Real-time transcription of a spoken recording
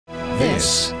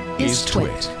This is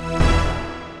TWiT.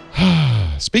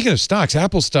 Speaking of stocks,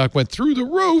 Apple stock went through the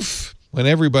roof when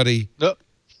everybody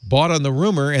bought on the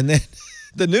rumor, and then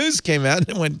the news came out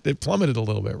and it plummeted a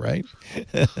little bit, right?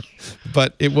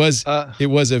 But it was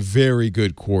a very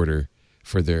good quarter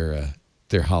for their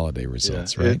holiday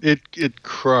results, right? It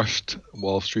crushed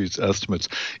Wall Street's estimates.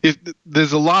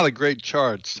 There's a lot of great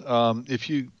charts.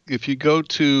 If you go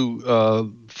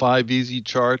to 5 Easy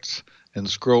Charts and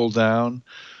scroll down,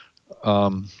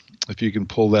 if you can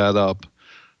pull that up,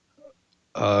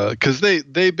 because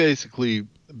they basically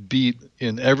beat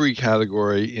in every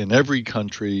category in every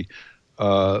country.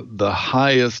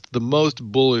 The most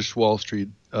bullish Wall Street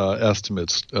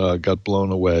estimates got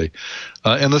blown away,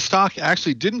 and the stock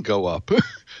actually didn't go up.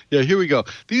 Yeah, here we go.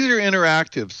 These are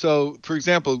interactive. So, for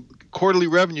example, quarterly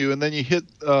revenue, and then you hit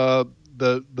the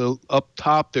up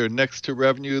top there next to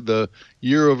revenue, the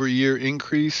year-over-year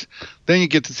increase. Then you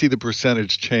get to see the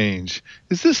percentage change.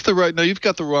 Is this the right? No, you've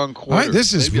got the wrong quarter.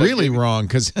 This is really wrong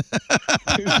because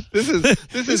this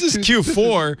is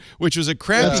Q4, which was a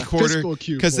crappy quarter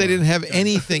because they didn't have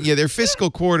anything. Yeah, their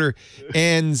fiscal quarter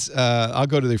ends. I'll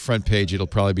go to the front page. It'll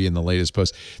probably be in the latest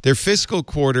post. Their fiscal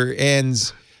quarter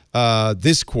ends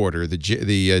this quarter. This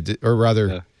is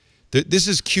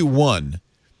Q1.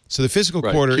 So the fiscal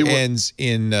quarter ends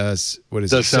in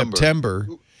September,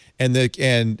 and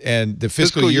the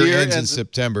fiscal year ends in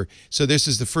September. So this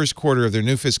is the first quarter of their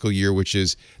new fiscal year, which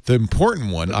is the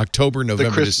important one: October,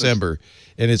 November, December,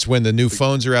 and it's when the new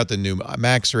phones are out, the new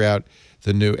Macs are out,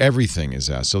 the new everything is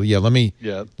out. So yeah, let me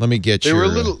get you.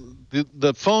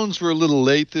 The phones were a little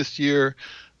late this year,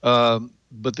 but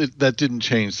that didn't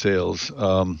change sales.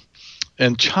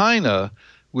 And China,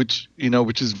 which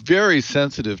is very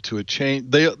sensitive to a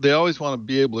change. They always want to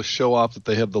be able to show off that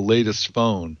they have the latest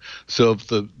phone. So if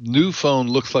the new phone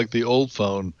looks like the old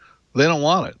phone, they don't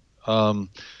want it.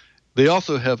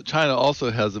 China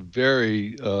also has a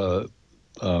very their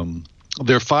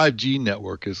 5G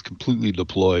network is completely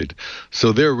deployed,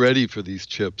 so they're ready for these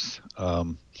chips.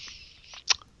 We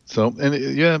don't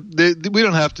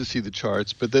have to see the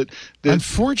charts, but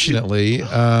unfortunately.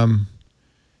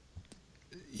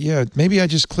 Yeah, maybe I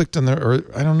just clicked on or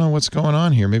I don't know what's going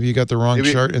on here. Maybe you got the wrong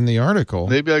chart in the article.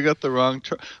 Maybe I got the wrong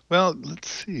chart. Well,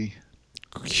 let's see.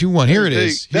 Q1, here it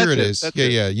is. Here it is.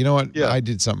 Yeah. You know what? Yeah. I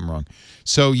did something wrong.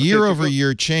 So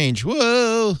year-over-year change,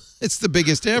 whoa, it's the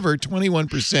biggest ever,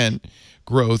 21%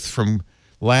 growth from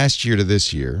last year to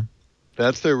this year.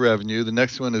 That's their revenue. The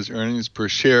next one is earnings per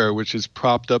share, which is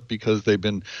propped up because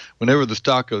whenever the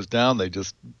stock goes down, they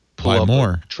just pull up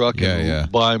a truck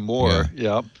and buy more.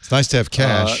 Yeah. It's nice to have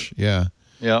cash. Yeah.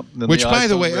 Which, by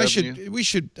the way, we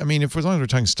should. I mean, as long as we're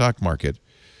talking stock market,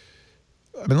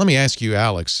 let me ask you,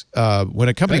 Alex. When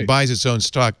a company buys its own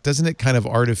stock, doesn't it kind of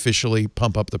artificially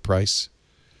pump up the price?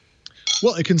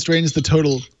 Well, it constrains the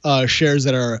total shares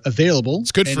that are available.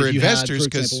 It's good for investors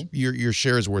because your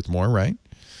share is worth more, right?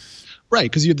 Right,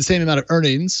 because you have the same amount of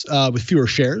earnings with fewer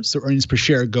shares, so earnings per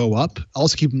share go up.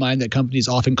 Also keep in mind that companies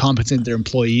often compensate their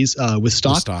employees with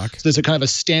stock. So there's a kind of a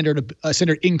standard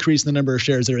increase in the number of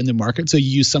shares that are in the market. So you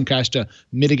use some cash to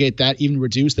mitigate that, even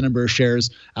reduce the number of shares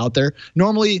out there.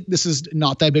 Normally, this is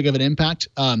not that big of an impact.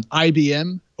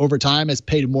 IBM over time has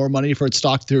paid more money for its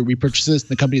stock through repurchases than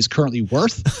the company is currently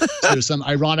worth. So there's some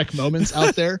ironic moments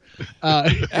out there.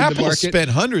 Apple spent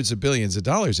hundreds of billions of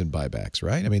dollars in buybacks,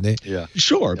 right? I mean, but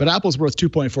Apple's worth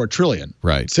 $2.4 trillion.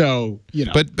 Right. So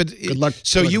but good luck.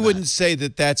 So you wouldn't say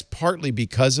that that's partly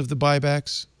because of the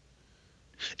buybacks?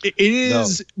 It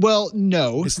is. No. Well,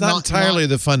 no, it's not entirely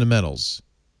the fundamentals.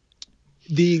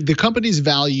 The company's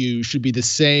value should be the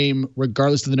same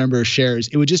regardless of the number of shares.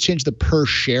 It would just change the per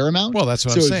share amount. Well, that's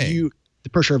what I'm saying. The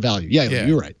per share value. Yeah,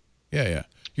 you're right. Yeah.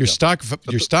 Your stock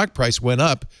price went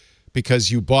up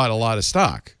because you bought a lot of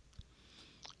stock.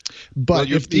 But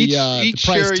if the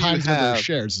price times the number of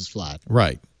shares is flat.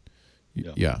 Right.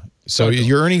 Yeah. So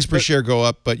your earnings per share go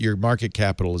up, but your market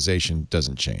capitalization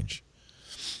doesn't change.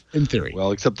 In theory.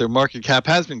 Well, except their market cap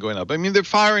has been going up. I mean, they're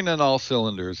firing on all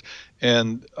cylinders.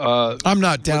 And I'm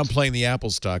not downplaying the Apple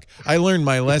stock. I learned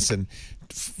my lesson.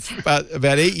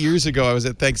 About 8 years ago, I was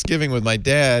at Thanksgiving with my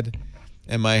dad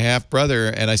and my half-brother,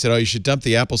 and I said, you should dump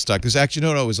the Apple stock. Because actually,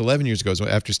 no, it was 11 years ago. It was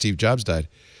after Steve Jobs died.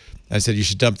 I said, you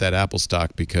should dump that Apple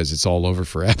stock because it's all over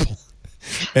for Apple.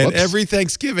 And every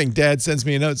Thanksgiving, Dad sends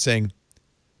me a note saying,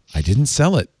 I didn't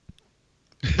sell it.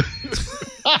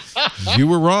 You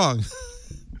were wrong.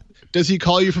 Does he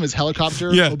call you from his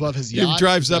helicopter above his yacht? He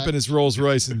drives up in his Rolls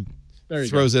Royce and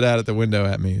throws it out at the window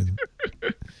at me.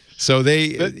 So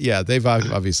they've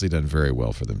obviously done very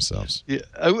well for themselves. Yeah,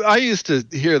 I used to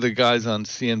hear the guys on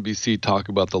CNBC talk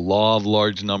about the law of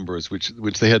large numbers, which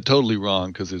they had totally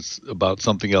wrong because it's about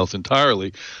something else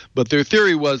entirely. But their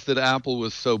theory was that Apple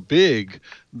was so big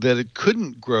that it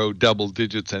couldn't grow double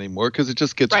digits anymore because it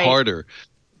just gets harder.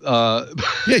 Yeah,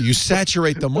 you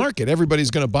saturate the market.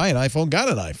 Everybody's going to buy an iPhone, got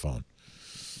an iPhone.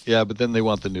 Yeah, but then they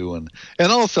want the new one.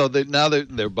 And also, now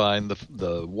they're buying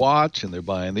the watch, and they're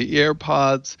buying the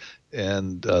AirPods,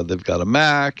 and they've got a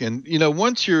Mac. And,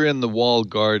 once you're in the walled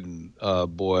garden, I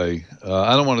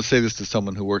don't want to say this to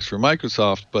someone who works for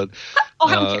Microsoft, but...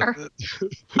 I don't care.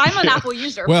 I'm an Apple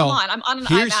user. Well, come on. I'm on an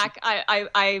iMac.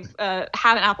 I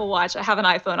have an Apple Watch. I have an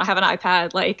iPhone. I have an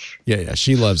iPad. Yeah,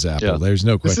 she loves Apple. Yeah. There's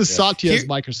no question. This is Satya's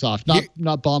Microsoft,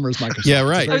 not Ballmer's Microsoft. Yeah,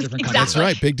 right. Exactly. That's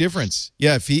right. Big difference.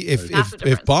 Yeah, if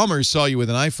Ballmer saw you with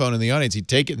an iPhone in the audience, he'd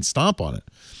take it and stomp on it.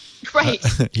 Right.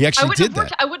 He actually did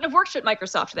that. I wouldn't have worked at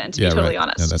Microsoft then, to be totally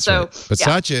honest. No, that's right. But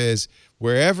Satya is,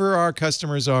 wherever our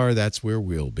customers are, that's where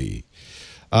we'll be.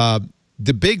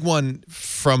 The big one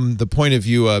from the point of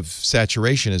view of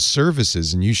saturation is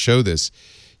services, and you show this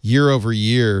year over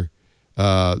year.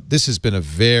 This has been a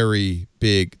very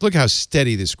big, look how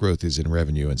steady this growth is in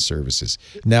revenue and services.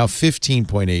 Now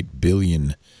 $15.8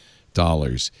 billion.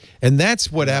 And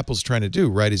that's what Apple's trying to do,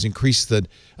 right, is increase the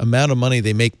amount of money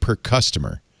they make per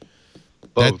customer.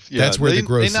 Both. That's where the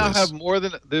growth is. They now have more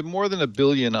than a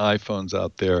billion iPhones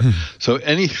out there. So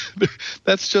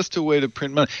that's just a way to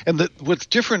print money. And what's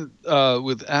different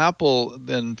with Apple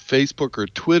than Facebook or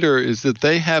Twitter is that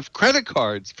they have credit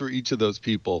cards for each of those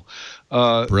people.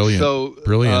 Brilliant. So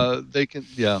brilliant. They can.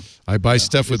 I buy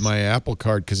stuff with my Apple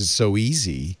card because it's so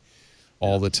easy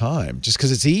all the time. Just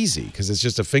because it's easy, because it's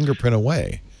just a fingerprint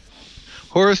away.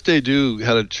 Horace Dedu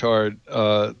had a chart.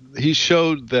 He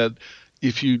showed that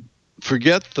if you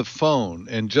forget the phone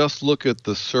and just look at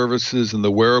the services and the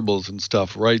wearables and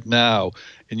stuff right now,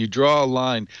 and you draw a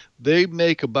line, they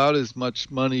make about as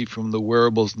much money from the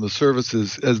wearables and the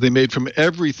services as they made from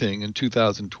everything in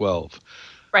 2012.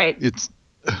 Right.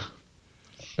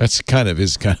 That's kind of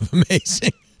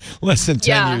amazing. Less than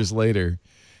 10 years later.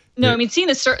 No, I mean, seeing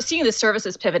the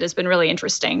services pivot has been really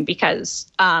interesting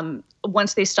because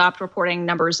once they stopped reporting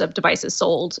numbers of devices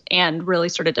sold and really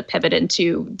started to pivot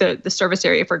into the service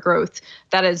area for growth,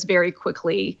 that has very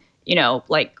quickly,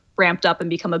 ramped up and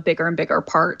become a bigger and bigger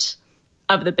part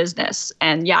of the business.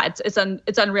 And yeah,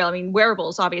 it's unreal. I mean,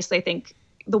 wearables, obviously, I think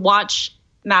the watch,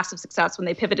 massive success when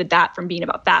they pivoted that from being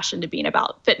about fashion to being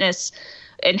about fitness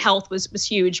and health was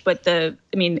huge. But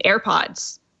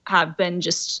AirPods have been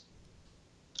just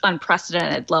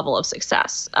unprecedented level of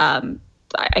success.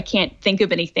 I can't think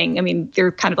of anything. I mean,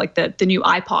 they're kind of like the new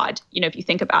iPod, if you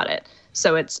think about it.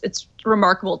 So it's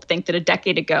remarkable to think that a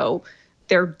decade ago,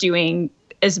 they're doing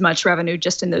as much revenue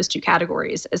just in those two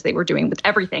categories as they were doing with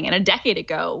everything. And a decade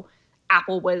ago,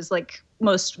 Apple was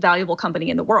most valuable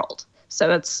company in the world. So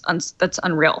that's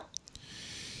unreal.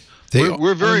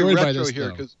 We're very retro here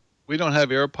because we don't have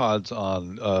AirPods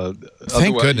on.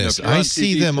 Thank goodness. I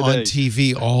see them on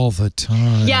TV all the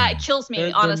time. Yeah, it kills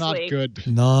me, honestly. They're not good.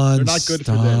 Non-stop. They're not good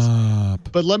for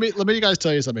this. But let me you guys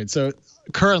tell you something. So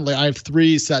currently I have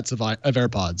 3 sets of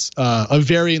AirPods of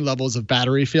varying levels of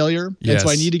battery failure. Yes. And so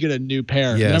I need to get a new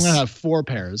pair. Yes. And I'm going to have 4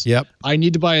 pairs. Yep. I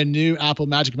need to buy a new Apple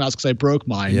Magic Mouse because I broke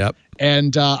mine. Yep.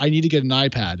 And I need to get an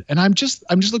iPad. And I'm just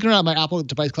looking around my Apple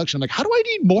device collection. I'm like, how do I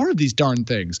need more of these darn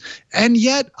things? And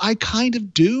yet I kind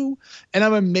of do. And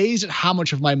I'm amazed at how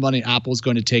much of my money Apple is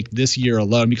going to take this year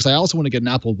alone, because I also want to get an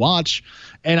Apple Watch.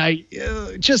 And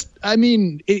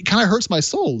it kind of hurts my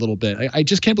soul a little bit. I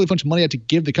just can't believe how much money I have to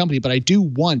give the company, but I do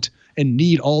want and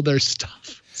need all their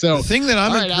stuff. So the thing that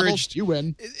I'm Apple, encouraged, you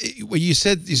win. Well, you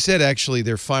said actually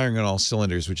they're firing on all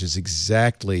cylinders, which is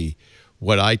exactly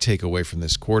what I take away from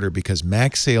this quarter, because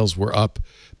Mac sales were up,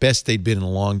 best they'd been in a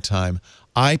long time.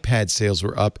 iPad sales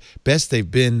were up, best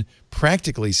they've been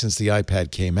practically since the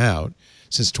iPad came out,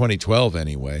 since 2012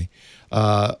 anyway.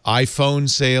 iPhone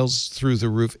sales through the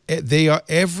roof. They are,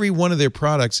 every one of their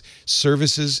products,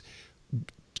 services,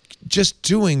 just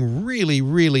doing really,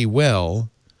 really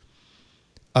well.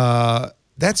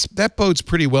 That bodes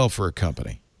pretty well for a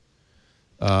company.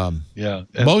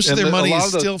 Most of their money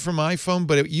is still from iPhone,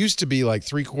 but it used to be like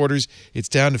 3/4. It's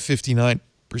down to 59%.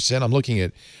 I'm looking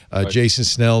at Jason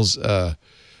Snell's.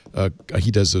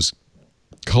 He does those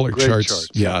color charts.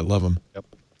 Yeah, I love them. Yep.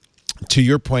 To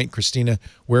your point, Christina,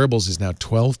 wearables is now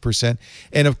 12%.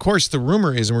 And of course, the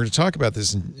rumor is, and we're going to talk about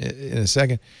this in a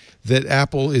second, that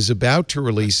Apple is about to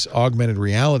release augmented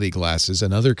reality glasses,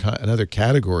 another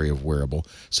category of wearable.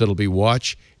 So it'll be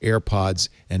watch, AirPods,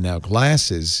 and now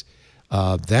glasses.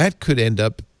 That could end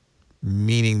up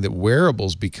meaning that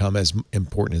wearables become as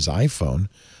important as iPhone.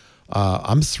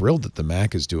 I'm thrilled that the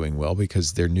Mac is doing well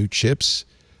because their new chips,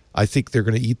 I think they're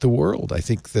going to eat the world. I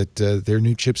think that their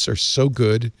new chips are so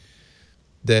good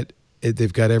that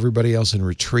they've got everybody else in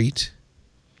retreat.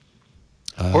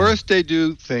 Horace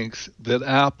Dedew thinks that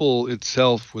Apple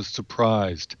itself was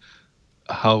surprised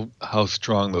how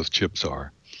strong those chips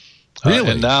are.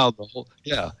 Really? And now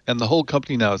the whole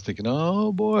company now is thinking,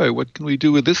 oh boy, what can we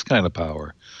do with this kind of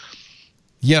power?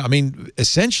 Yeah, I mean,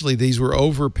 essentially these were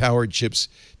overpowered chips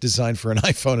designed for an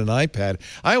iPhone and iPad.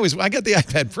 I got the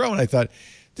iPad Pro and I thought,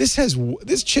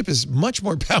 this chip is much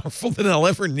more powerful than I'll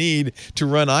ever need to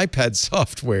run iPad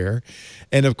software.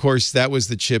 And of course, that was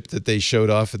the chip that they showed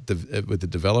off with the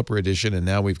developer edition, and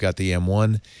now we've got the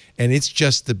M1, and it's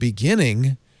just the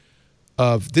beginning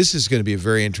of this is going to be a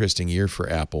very interesting year for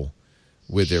Apple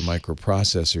with their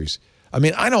microprocessors. I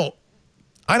mean, I don't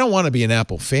want to be an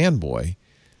Apple fanboy,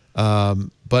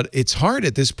 but it's hard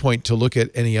at this point to look at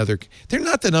any other. They're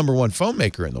not the #1 phone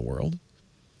maker in the world.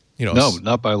 You know, no,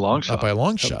 not by a long shot. Not by a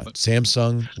long shot.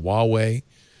 Samsung, Huawei,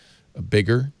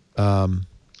 bigger.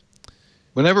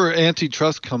 Whenever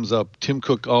antitrust comes up, Tim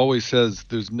Cook always says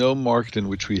there's no market in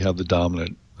which we have the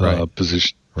dominant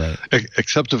position. Right.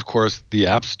 Except, of course, the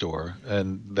App Store,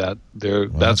 and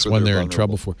that's when they're in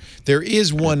trouble for. There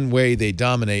is one way they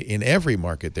dominate in every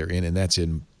market they're in, and that's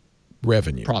in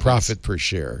revenue, profit per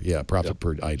share. Yeah, profit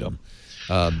per item.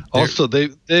 Also,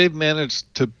 they've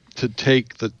managed to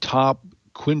take the top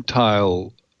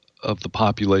quintile of the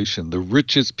population, the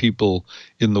richest people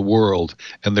in the world,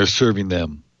 and they're serving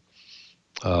them,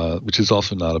 which is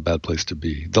also not a bad place to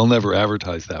be. They'll never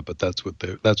advertise that, but that's what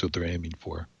they're aiming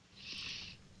for.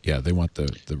 Yeah, they want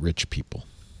the rich people.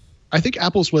 I think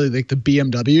Apple's really like the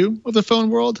BMW of the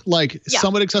phone world,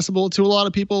 somewhat accessible to a lot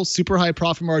of people, super high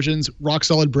profit margins, rock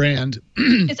solid brand.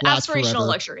 It's aspirational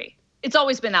luxury. It's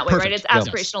always been that way, right? It's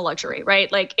aspirational luxury,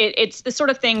 right? Like it's the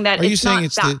sort of thing that. Are you saying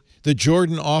it's the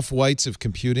Jordan Off-Whites of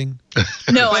computing?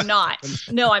 No, I'm not.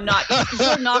 No, I'm not.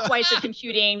 Jordan Off-Whites of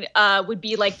computing would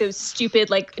be like those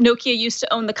stupid, like Nokia used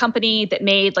to own the company that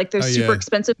made like those super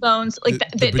expensive phones, like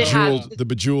the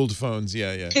bejeweled phones.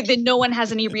 Yeah. That no one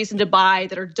has any reason to buy,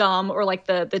 that are dumb, or like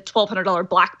the $1,200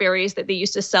 Blackberries that they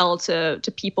used to sell to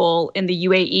people in the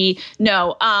UAE.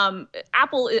 No,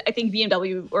 Apple, I think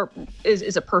BMW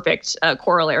is a perfect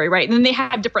corollary, right? And then they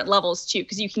have different levels too,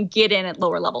 because you can get in at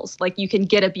lower levels. Like you can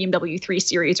get a BMW 3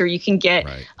 Series, or you can get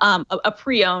a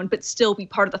pre-owned, but still be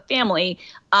part of the family.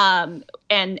 And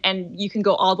you can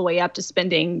go all the way up to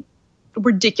spending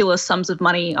ridiculous sums of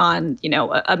money on,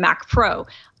 a Mac Pro.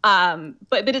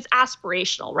 But it's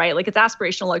aspirational, right? Like it's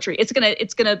aspirational luxury. It's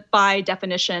gonna by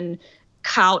definition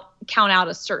count out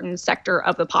a certain sector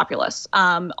of the populace.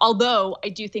 Although I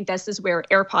do think this is where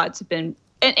AirPods have been,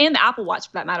 and the Apple Watch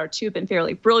for that matter too, have been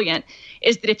fairly brilliant,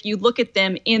 is that if you look at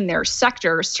them in their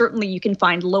sector, certainly you can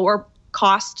find lower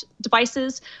cost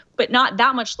devices, but not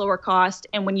that much lower cost.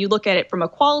 And when you look at it from a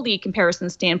quality comparison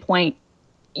standpoint,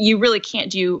 you really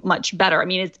can't do much better. I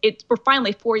mean, we're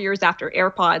finally 4 years after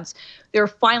AirPods. There are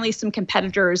finally some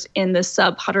competitors in the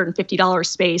sub $150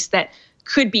 space that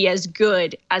could be as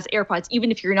good as AirPods,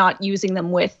 even if you're not using them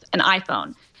with an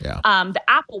iPhone. Yeah. The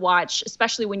Apple Watch,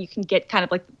 especially when you can get kind of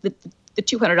like the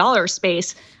 $200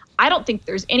 space, I don't think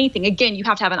there's anything. Again, you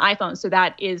have to have an iPhone, so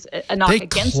that is a knock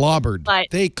against them. But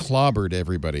they clobbered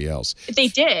everybody else. They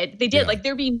did. Yeah. Like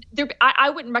I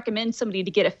wouldn't recommend somebody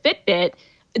to get a Fitbit.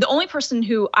 The only person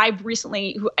who I've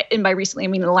recently, and by recently I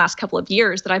mean in the last couple of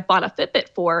years, that I've bought a Fitbit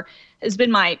for has been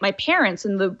my parents.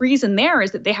 And the reason there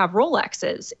is that they have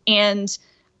Rolexes. And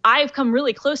I've come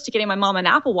really close to getting my mom an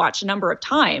Apple Watch a number of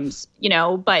times,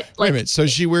 but like. Wait a minute. So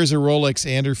she wears a Rolex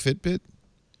and her Fitbit?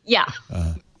 Yeah.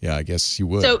 Yeah, I guess you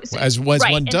would, so as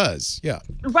one does. Yeah.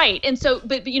 Right. And so,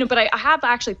 but I have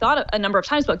actually thought a number of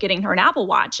times about getting her an Apple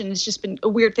Watch, and it's just been a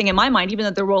weird thing in my mind, even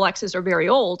though the Rolexes are very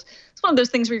old. It's one of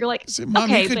those things where you're like, Mom,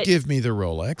 you could give me the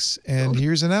Rolex, and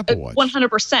here's an Apple Watch.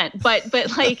 100%. But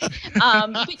like,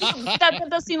 that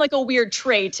does seem like a weird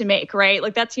trade to make, right?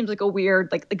 Like that seems like a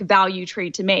weird like value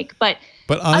trade to make. But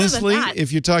honestly,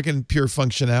 if you're talking pure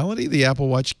functionality, the Apple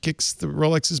Watch kicks the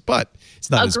Rolex's butt. It's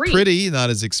not as pretty,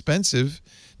 not as expensive,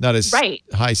 not as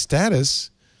high status.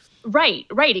 Right,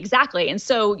 exactly. And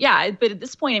so, but at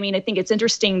this point, I mean, I think it's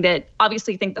interesting that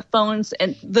obviously I think the phones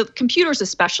and the computers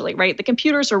especially, right? The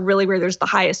computers are really where there's the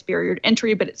highest barrier to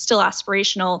entry, but it's still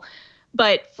aspirational.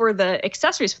 But for the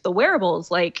accessories, for the wearables,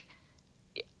 like,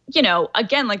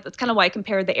 again, like that's kind of why I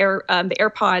compared the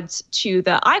AirPods to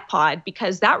the iPod,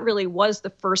 because that really was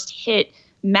the first hit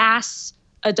mass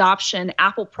adoption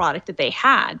Apple product that they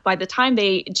had. By the time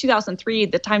in 2003,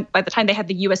 by the time they had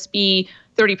the USB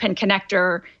 30-pin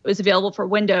connector, it was available for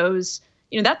Windows.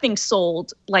 That thing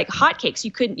sold like hotcakes.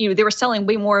 You couldn't, they were selling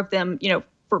way more of them,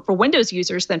 for Windows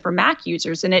users than for Mac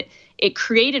users. And it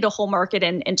created a whole market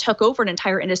and took over an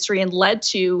entire industry and led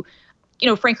to,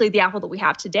 frankly, the Apple that we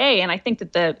have today. And I think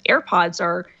that the AirPods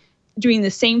are doing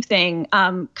the same thing,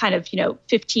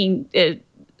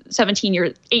 17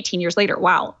 years, 18 years later.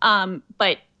 Wow.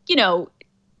 But,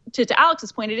 to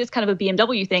Alex's point, it is kind of a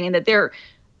BMW thing in that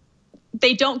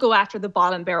they don't go after the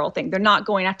bottom barrel thing. They're not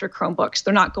going after Chromebooks.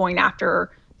 They're not going after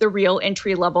the real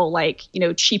entry level,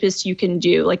 cheapest you can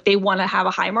do. Like, they want to have a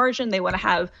high margin. They want to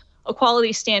have a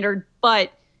quality standard,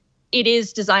 but it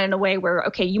is designed in a way where,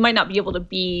 okay, you might not be able to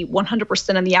be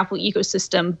 100% in the Apple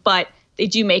ecosystem, but they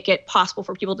do make it possible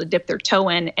for people to dip their toe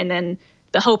in. And then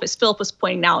the hope, as Philip was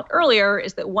pointing out earlier,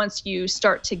 is that once you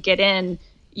start to get in,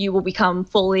 you will become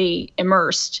fully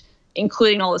immersed,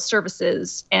 including all the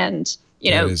services. And,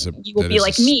 you will be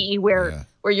like me, where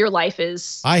your life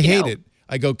is. I hate it.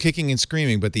 I go kicking and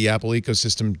screaming, but the Apple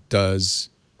ecosystem does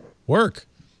work,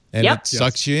 and it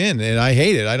sucks you in, and I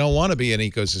hate it. I don't want to be an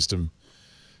ecosystem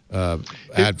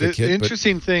advocate. The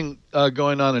interesting thing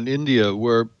going on in India,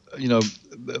 where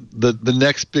the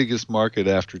next biggest market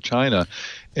after China,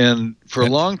 and for a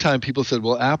long time people said,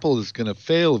 well, Apple is going to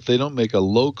fail if they don't make a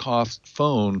low-cost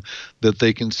phone that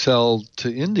they can sell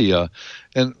to India.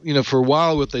 And for a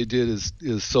while what they did is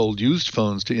sold used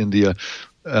phones to India,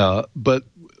 but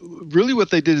really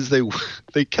what they did is they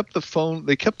kept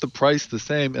the price the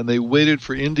same, and they waited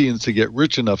for Indians to get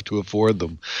rich enough to afford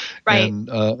them. Right. And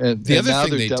the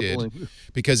other thing they did,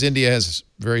 because India has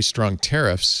very strong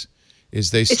tariffs,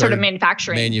 is they started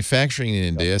manufacturing in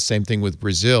India. Same thing with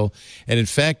Brazil. And in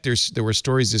fact, there were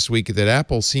stories this week that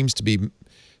Apple seems to be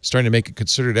starting to make a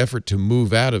concerted effort to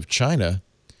move out of China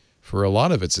for a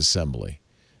lot of its assembly.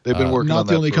 They've been working on that. Not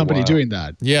the only company doing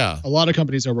that. Yeah. A lot of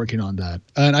companies are working on that.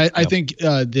 And I think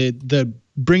the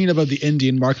bringing up of the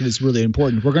Indian market is really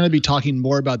important. We're going to be talking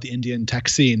more about the Indian tech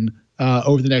scene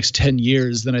over the next 10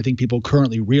 years than I think people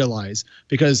currently realize,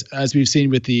 because as we've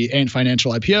seen with the Ant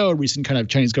Financial IPO, recent kind of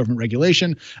Chinese government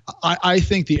regulation, I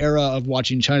think the era of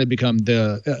watching China become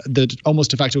the almost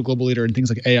de facto global leader in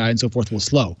things like AI and so forth will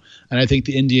slow. And I think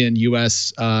the Indian,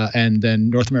 US, and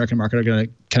then North American market are going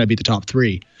to kind of be the top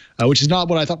three, which is not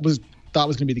what I thought was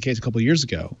going to be the case a couple of years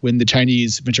ago when the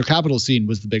Chinese venture capital scene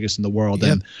was the biggest in the world.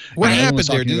 Yeah. And what happened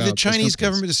there? Did the Chinese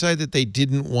government decide that they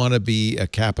didn't want to be a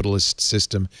capitalist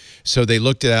system? So they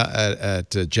looked at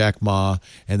Jack Ma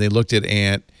and they looked at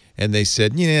Ant and they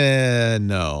said, yeah,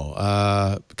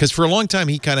 no. Because for a long time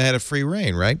he kind of had a free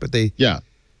reign, right? But too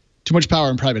much power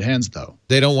in private hands, though.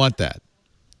 They don't want that.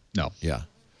 No. Yeah.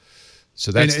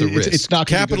 So that's the risk. It's not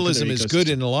capitalism is good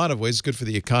in a lot of ways. It's good for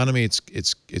the economy.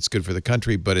 It's good for the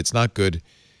country, but it's not good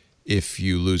if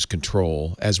you lose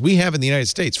control, as we have in the United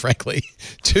States, frankly,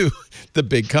 to the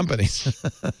big companies.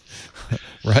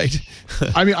 Right?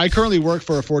 I mean, I currently work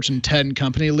for a Fortune 10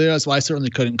 company, Leo, so I certainly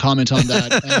couldn't comment on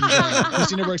that. And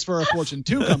Christina works for a Fortune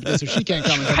 2 company, so she can't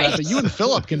comment on that. But you and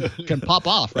Philip can pop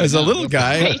off. As a little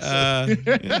guy,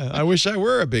 I wish I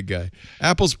were a big guy.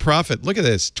 Apple's profit, look at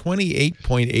this,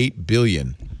 $28.8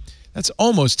 billion. That's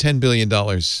almost $10 billion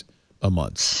a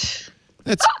month.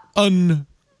 That's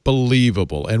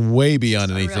unbelievable and way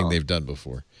beyond anything they've done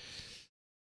before.